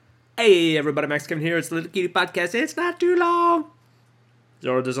Hey everybody, Max Kevin here. It's the Little Kitty Podcast. It's not too long.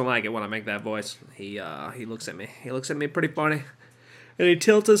 Zoro doesn't like it when I make that voice. He looks at me. He looks at me pretty funny. And he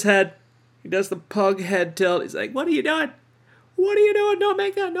tilts his head. He does the pug head tilt. He's like, "What are you doing? What are you doing? Don't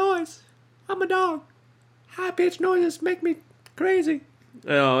make that noise. I'm a dog. High-pitched noises make me crazy."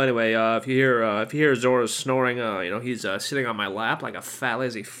 Oh, anyway, if you hear Zoro snoring, he's sitting on my lap like a fat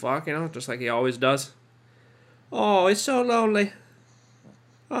lazy fuck, just like he always does. Oh, he's so lonely.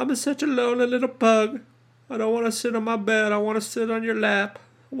 I'm such a lonely little pug. I don't want to sit on my bed. I want to sit on your lap.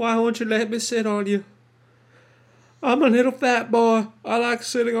 Why won't you let me sit on you? I'm a little fat boy. I like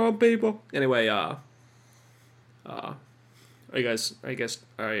sitting on people. Anyway, are you guys,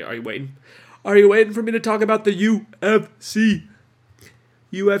 are you waiting? Are you waiting for me to talk about the UFC?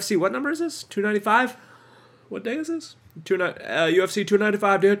 UFC, what number is this? 295? What day is this? UFC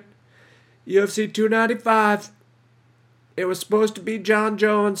 295, dude. UFC 295. It was supposed to be John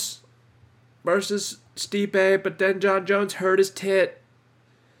Jones versus Stipe, but then John Jones hurt his tit.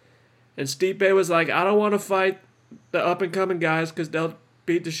 And Stipe was like, I don't want to fight the up-and-coming guys because they'll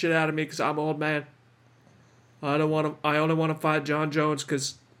beat the shit out of me because I'm an old man. I only want to fight John Jones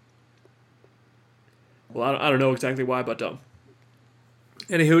because, well, I don't know exactly why, but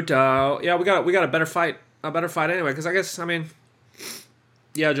anywho, yeah, we got a better fight anyway, because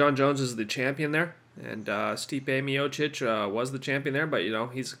John Jones is the champion there, and Stipe Miocic was the champion there, but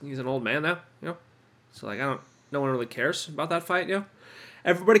he's an old man now, so no one really cares about that fight,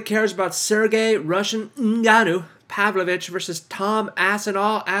 Everybody cares about Sergey Russian Ngannou Pavlovich versus Tom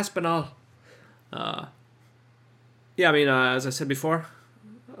Aspinall. As I said before,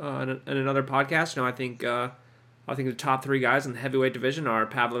 in another podcast, I think the top three guys in the heavyweight division are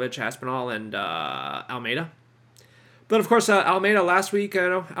Pavlovich, Aspinall, and Almeida. But of course, Almeida last week,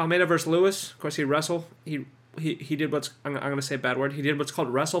 Almeida versus Lewis. Of course, he wrestled. He did what's I'm gonna say a bad word. He did what's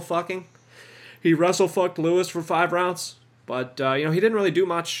called wrestle fucking. He wrestle fucked Lewis for 5 rounds, but he didn't really do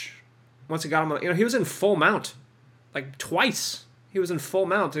much. Once he got him, he was in full mount, like twice. He was in full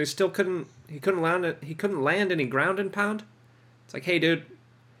mount, and he still couldn't land it. He couldn't land any ground and pound. It's like, hey, dude,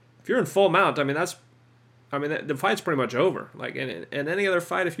 if you're in full mount, the fight's pretty much over. Like in any other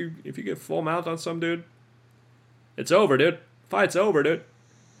fight, if you get full mount on some dude, it's over, dude. Fight's over, dude.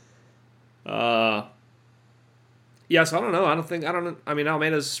 Yeah, so I don't know.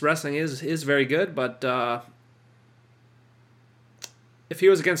 Almeida's wrestling is very good, but if he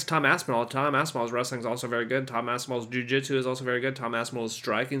was against Tom Aspinall's wrestling is also very good. Tom Aspinall's jiu-jitsu is also very good. Tom Aspinall's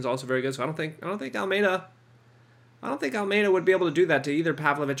striking is also very good. So I don't think Almeida would be able to do that to either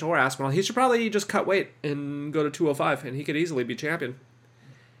Pavlovich or Aspinall. He should probably just cut weight and go to 205, and he could easily be champion.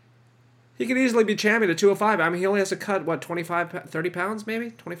 He could easily be champion at 205. He only has to cut, 25, 30 pounds,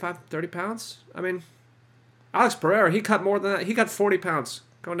 maybe? 25, 30 pounds? Alex Pereira, he cut more than that. He cut 40 pounds,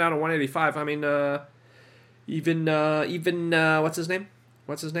 going down to 185.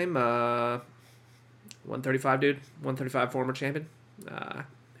 What's his name? 135 dude. 135 former champion.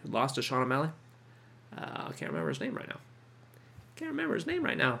 Who lost to Sean O'Malley. I can't remember his name right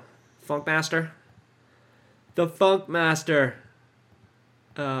now. Funk Master. The Funk Master.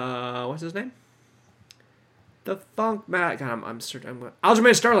 What's his name? The Funk Master. God, I'm certain.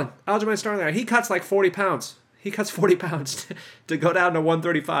 Aljamain Sterling. He cuts like 40 pounds. He cuts 40 pounds to go down to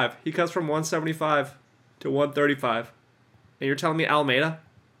 135. He cuts from 175 to 135. And you're telling me Almeida,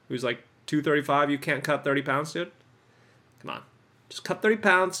 who's like 235, you can't cut 30 pounds, dude? Come on. Just cut 30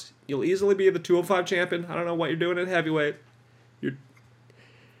 pounds. You'll easily be the 205 champion. I don't know what you're doing at heavyweight. You're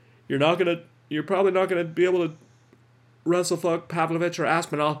probably not gonna be able to wrestle fuck Pavlovich or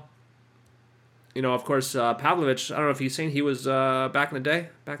Aspinall. Of course, Pavlovich, I don't know if you've seen, he was back in the day,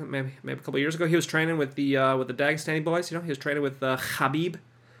 maybe a couple of years ago, he was training with the Dagestani boys, he was training with Khabib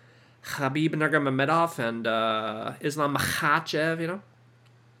Nurmagomedov and Islam Makhachev,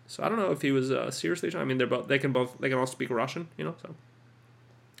 So I don't know if he was seriously trying. They can all speak Russian, so.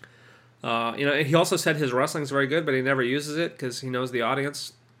 He also said his wrestling is very good, but he never uses it because he knows the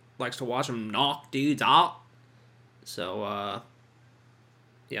audience likes to watch him knock dudes out. So, I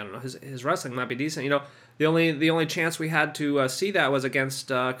don't know. His wrestling might be decent. The only chance we had to see that was against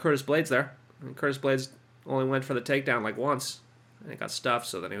Curtis Blades there. Curtis Blades only went for the takedown like once, and it got stuffed.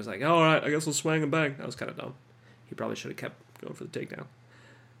 So then he was like, "All right, I guess we'll swing him back." That was kind of dumb. He probably should have kept going for the takedown.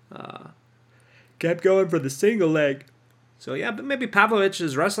 Kept going for the single leg. So yeah, but maybe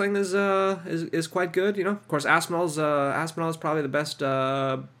Pavlovich's wrestling is quite good. Of course, Aspinall's probably the best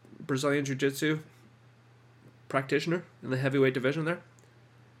Brazilian Jiu-Jitsu practitioner in the heavyweight division there.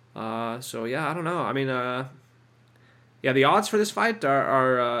 So yeah, I don't know. The odds for this fight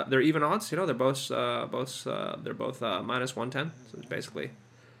are they're even odds. They're both minus 110. So it's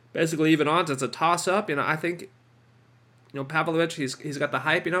basically even odds. It's a toss up. I think Pavlovich, he's got the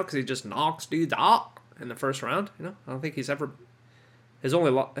hype, because he just knocks dudes out in the first round. I don't think he's ever his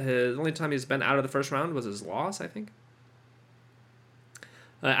only time he's been out of the first round was his loss, I think.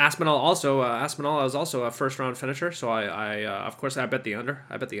 Aspinall is also a first round finisher, so I of course I bet the under.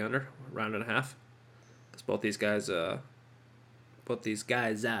 I bet the under round and a half, because both these guys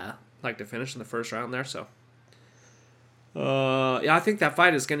like to finish in the first round there. So I think that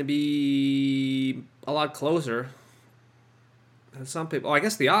fight is going to be a lot closer than some people. I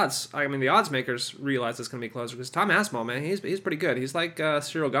guess the odds. The odds makers realize it's going to be closer because Tom Aspinall, man, he's pretty good. He's like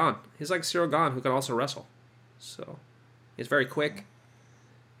Cyril Gane. He's like Cyril Gane, who can also wrestle. So he's very quick.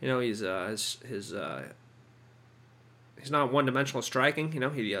 He's not one-dimensional striking. He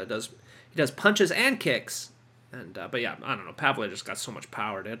does punches and kicks. And but yeah, I don't know. Pavlovich just got so much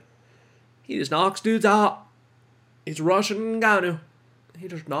power, dude. He just knocks dudes out. He's Russian Ganu. He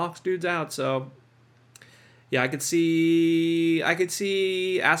just knocks dudes out. So yeah, I could see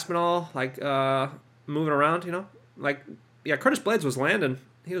Aspinall moving around. Curtis Blades was landing.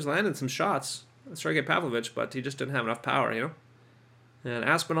 He was landing some shots. Sergey Pavlovich, but he just didn't have enough power. And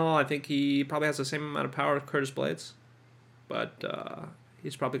Aspinall, I think he probably has the same amount of power as Curtis Blades, but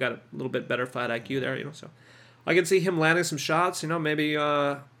he's probably got a little bit better fight IQ there, So I can see him landing some shots, maybe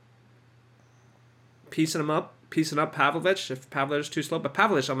piecing up Pavlovich if Pavlovich is too slow. But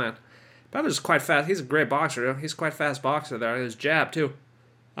Pavlovich, Pavlovich is quite fast. He's a great boxer. He's quite fast boxer there. And his jab too.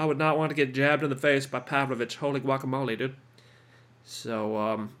 I would not want to get jabbed in the face by Pavlovich. Holy guacamole, dude.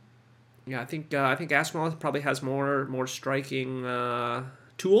 So yeah, I think Aspinall probably has more striking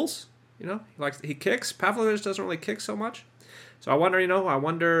tools. He kicks. Pavlovich doesn't really kick so much. So I wonder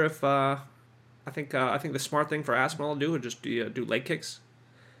if I think the smart thing for Aspinall to do would just do leg kicks,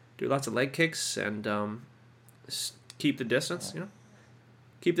 do lots of leg kicks, and keep the distance.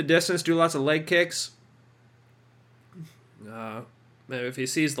 Keep the distance. Do lots of leg kicks. Maybe if he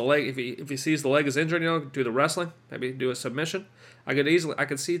sees the leg, if he sees the leg is injured, do the wrestling. Maybe do a submission. I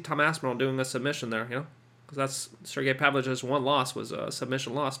could see Tom Aspinall doing a submission there, because that's Sergey Pavlovich's one loss was a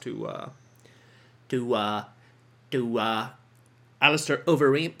submission loss to Alistair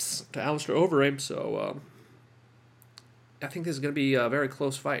Overeem. So I think this is going to be a very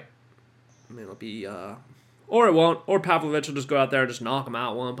close fight. It'll be or it won't, or Pavlovich will just go out there and just knock him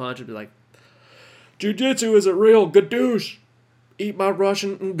out one punch and be like, "Jiu-jitsu is a real gadoosh. Eat my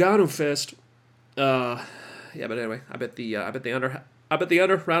Russian Ngannou fist." Yeah, but anyway, I bet the under. I bet the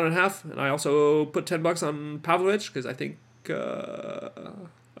under round and a half, and I also put $10 on Pavlovich because I think he's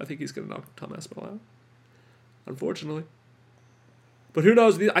gonna knock Tom Aspinall out. Unfortunately, but who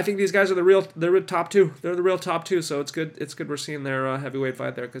knows? I think these guys are the real top two. They're the real top two, so it's good. It's good we're seeing their heavyweight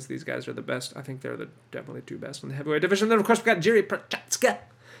fight there because these guys are the best. I think they're the definitely two best in the heavyweight division. Then of course we got Jiri Procházka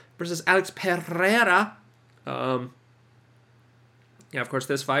versus Alex Pereira. Yeah, of course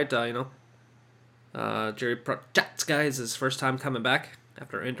this fight, Jiri Procházka is his first time coming back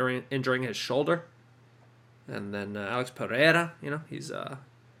after injuring his shoulder. And then Alex Pereira, he's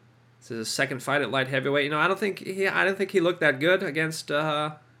this is his second fight at light heavyweight. I don't think he looked that good against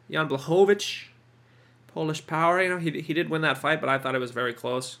Jan Blachowicz, Polish power. He did win that fight, but I thought it was very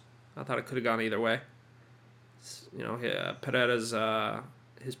close. I thought it could have gone either way. Pereira's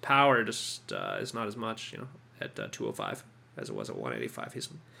his power just is not as much, at 205 as it was at 185. He's,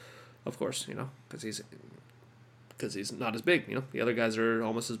 of course, because he's not as big. The other guys are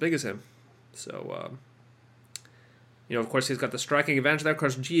almost as big as him. So, of course, he's got the striking advantage there. Of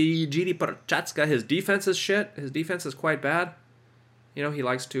course, Jiri Procházka, his defense is shit. His defense is quite bad. He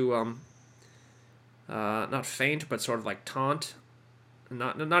likes to not feint, but sort of like taunt.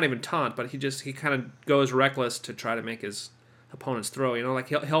 Not even taunt, but he kind of goes reckless to try to make his opponents throw. He'll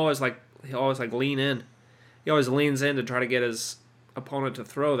always lean in. He always leans in to try to get his opponent to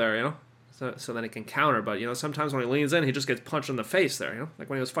throw there, so then he can counter. But sometimes when he leans in, he just gets punched in the face there. Like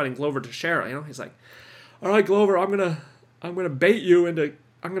when he was fighting Glover Teixeira, he's like, "All right, Glover, I'm gonna bait you into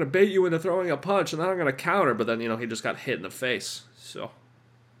throwing a punch, and then I'm gonna counter." But then he just got hit in the face. So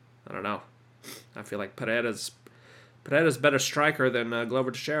I don't know. I feel like Pereira's a better striker than Glover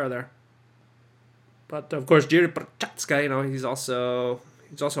Teixeira there. But of course, Jiri Procházka, he's also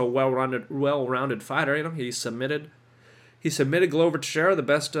a well-rounded fighter. He submitted Glover Teixeira, the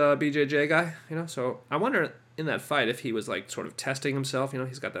best BJJ guy. So I wonder in that fight if he was like sort of testing himself.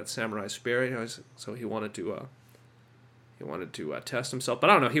 He's got that samurai spirit. So he wanted to test himself. But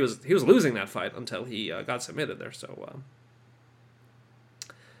I don't know. He was losing that fight until he got submitted there. So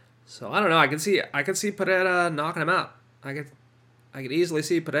I don't know. I can see Pereira knocking him out. I could easily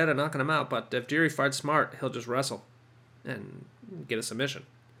see Pereira knocking him out. But if Jiri fights smart, he'll just wrestle and get a submission.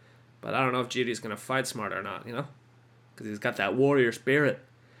 But I don't know if GD's going to fight smart or not, you know? Because he's got that warrior spirit.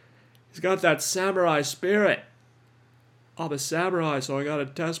 He's got that samurai spirit. I'm a samurai, so I gotta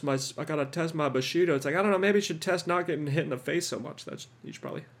test my Bushido. It's like, I don't know, maybe you should test not getting hit in the face so much. You should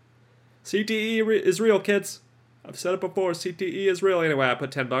probably. CTE is real, kids. I've said it before. CTE is real. Anyway, I put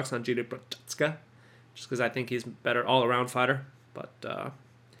 $10 on GD Procházka, just because I think he's a better all-around fighter. But I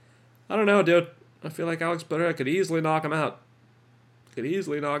don't know, dude. I feel like Alex Pereira could easily knock him out. But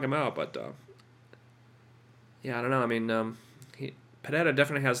yeah, I don't know. I mean, Pereira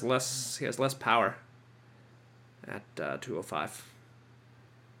definitely has less. He has less power at 205.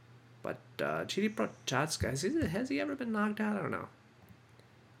 But GD Procházka, has he ever been knocked out? I don't know.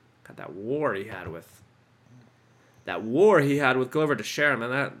 God, that war he had with Glover Teixeira,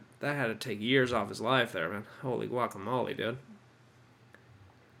 man, that had to take years off his life there, man. Holy guacamole, dude.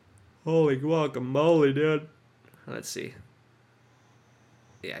 Let's see.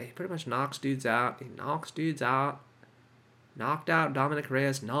 Yeah, he pretty much knocks dudes out. Knocked out Dominic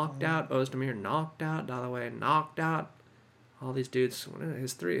Reyes, knocked out Ozdemir, knocked out Dalloway, knocked out all these dudes.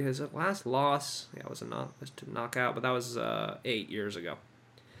 His last loss, was to knock out, but that was 8 years ago.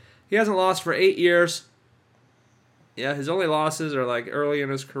 He hasn't lost for 8 years. Yeah, his only losses are like early in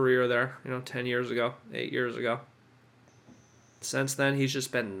his career there, 10 years ago, 8 years ago. Since then, he's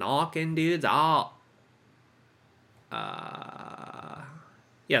just been knocking dudes out. So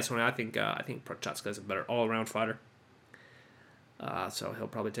I think Procházka is a better all-around fighter. So he'll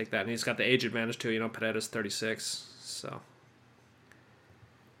probably take that. And he's got the age advantage too. Pereira's 36. So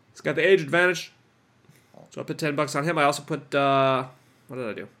he's got the age advantage. So I put $10 on him. I also put, what did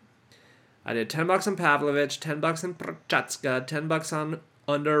I do? I did $10 on Pavlovich, $10 on Procházka, $10 on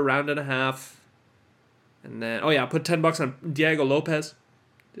under round and a half. And then, I put $10 on Diego Lopes.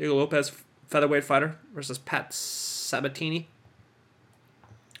 Diego Lopes, featherweight fighter, versus Pat Sabatini.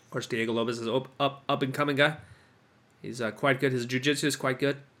 Of course, Diego Lopes is an up-and-coming guy. He's quite good. His jiu-jitsu is quite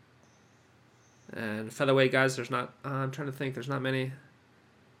good. And featherweight guys, I'm trying to think, there's not many.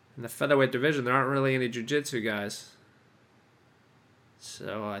 In the featherweight division, there aren't really any jiu-jitsu guys.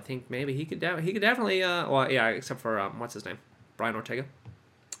 So I think maybe he could definitely, except for, what's his name? Brian Ortega.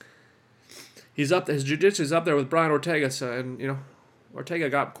 His jiu-jitsu is up there with Brian Ortega, so, and, Ortega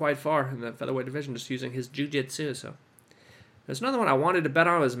got quite far in the featherweight division just using his jiu-jitsu, so. There's another one I wanted to bet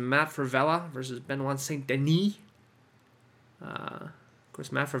on was Matt Frevola versus Benoit Saint-Denis. Of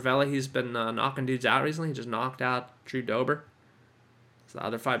course, Matt Frevola, he's been knocking dudes out recently. He just knocked out Drew Dober. So the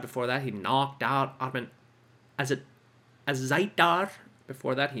other fight before that, he knocked out Arman Azaitar.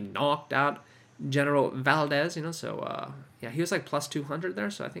 Before that, he knocked out General Valdez, so, he was like plus 200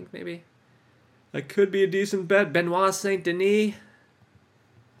 there, so I think maybe that could be a decent bet. Benoit Saint-Denis,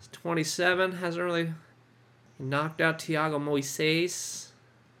 he's 27, hasn't really... He knocked out Thiago Moises.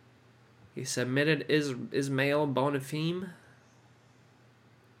 He submitted Ismael Bonifim.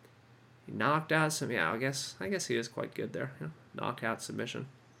 He knocked out some. I guess he is quite good there. Knockout submission.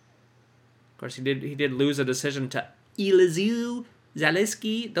 Of course, he did lose a decision to Elizeu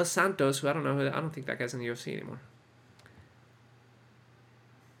Zaleski dos Santos, who I don't think that guy's in the UFC anymore.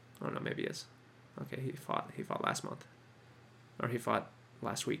 I don't know, maybe he is. Okay, he fought last month, or he fought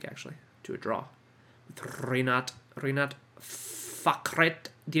last week actually to a draw. Rinat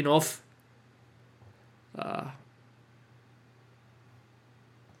Fakhretdinov. What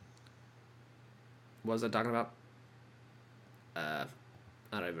was I talking about? I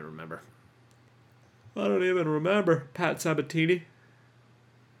don't even remember. Pat Sabatini.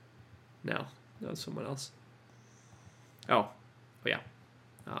 No, that was someone else. Oh yeah.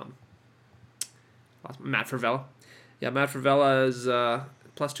 Matt Frevola. Yeah, Matt Frevola is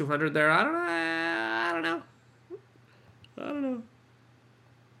plus 200 there. I don't know.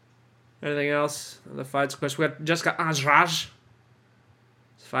 Anything else? The fights, of course, we got Jessica Andrade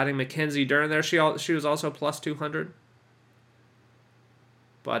fighting Mackenzie Dern there. She was also plus 200.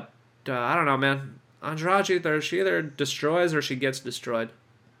 But I don't know, man. Andrade, she either destroys or she gets destroyed.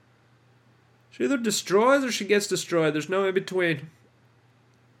 She either destroys or she gets destroyed. There's no in between.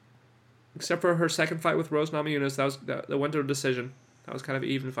 Except for her second fight with Rose Namajunas, that went to a decision. That was kind of an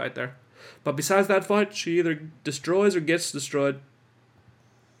even fight there. But besides that fight, she either destroys or gets destroyed.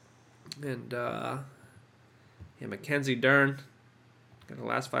 And, Mackenzie Dern. The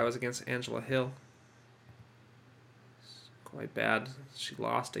last fight was against Angela Hill. Quite bad. She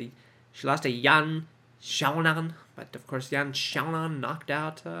lost to Yan Xiaonan. But, of course, Yan Xiaonan knocked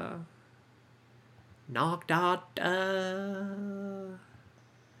out, and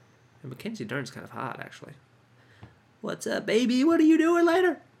Mackenzie Dern's kind of hot, actually. What's up, baby? What are you doing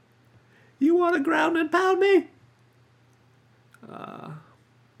later? You want to ground and pound me?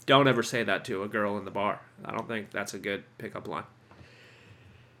 don't ever say that to a girl in the bar. I don't think that's a good pickup line.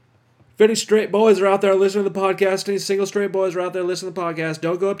 If any straight boys are out there listening to the podcast, any single straight boys are out there listening to the podcast,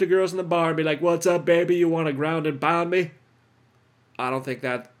 don't go up to girls in the bar and be like, "What's up, baby? You want to ground and pound me?" I don't think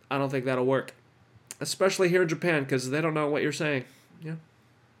that'll work. Especially here in Japan, because they don't know what you're saying. Yeah.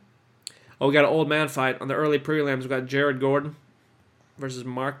 Oh, we got an old man fight on the early prelims. We got Jared Gordon versus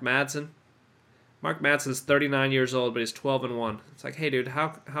Mark Madsen. Mark Madsen's 39 years old, but he's 12-1. It's like, hey, dude, how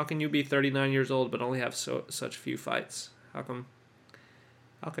can you be 39 years old but only have such few fights? How come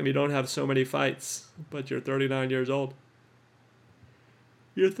you don't have so many fights, but you're 39 years old?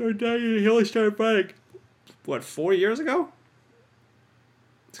 You're 39. He only started fighting, what, 4 years ago?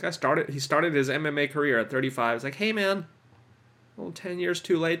 This guy started his MMA career at 35. It's like, hey, man, well, 10 years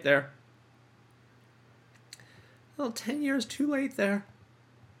too late there. Well, 10 years too late there.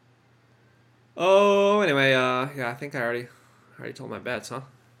 Oh, anyway, yeah, I think I already told my bets, huh?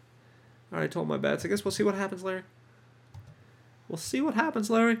 I already told my bets. I guess we'll see what happens, Larry. We'll see what happens,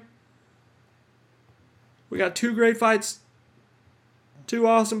 Larry. We got 2 great fights. 2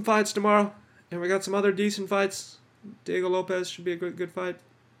 awesome fights tomorrow. And we got some other decent fights. Diego Lopes should be a good fight.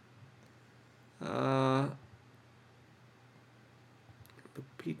 Oh,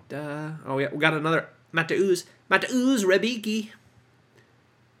 yeah, we got another Mateusz Rebicki.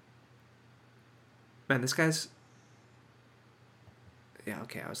 Man, this guy's... Yeah,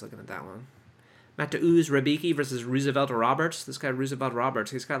 okay, I was looking at that one. Mateusz Rebicki versus Roosevelt Roberts. This guy, Roosevelt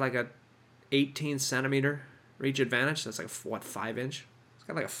Roberts, he's got like a 18-centimeter reach advantage. That's like, what, 5-inch? He's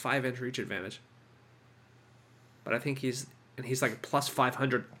got like a 5-inch reach advantage. But I think he's like a plus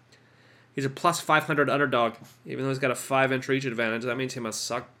 500. He's a plus 500 underdog. Even though he's got a 5-inch reach advantage, that means he must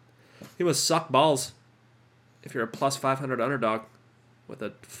suck. He must suck balls if you're a plus 500 underdog with a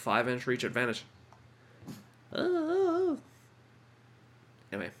 5-inch reach advantage. Anyway,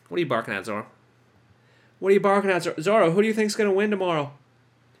 what are you barking at, Zoro? What are you barking at, Zoro? Who do you think's gonna win tomorrow?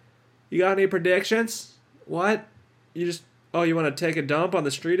 You got any predictions? What? You want to take a dump on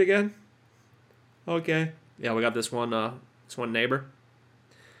the street again? Okay. Yeah, we got this one neighbor.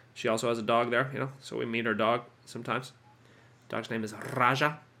 She also has a dog there, so we meet her dog sometimes. Dog's name is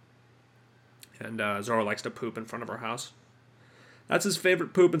Raja. And Zoro likes to poop in front of our house. That's his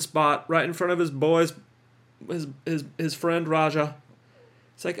favorite pooping spot, right in front of his boys. His friend Raja.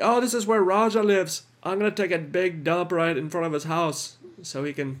 It's like, oh, this is where Raja lives. I'm gonna take a big dump right in front of his house so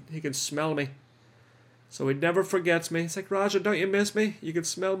he can smell me. So he never forgets me. It's like, Raja, don't you miss me? You can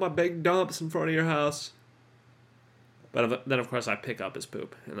smell my big dumps in front of your house. But then, of course, I pick up his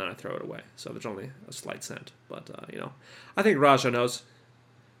poop and then I throw it away. So there's only a slight scent. But, I think Raja knows.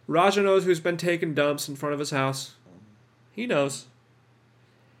 Raja knows who's been taking dumps in front of his house. He knows.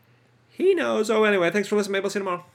 He knows. Oh, anyway, thanks for listening. Maybe I'll see you tomorrow.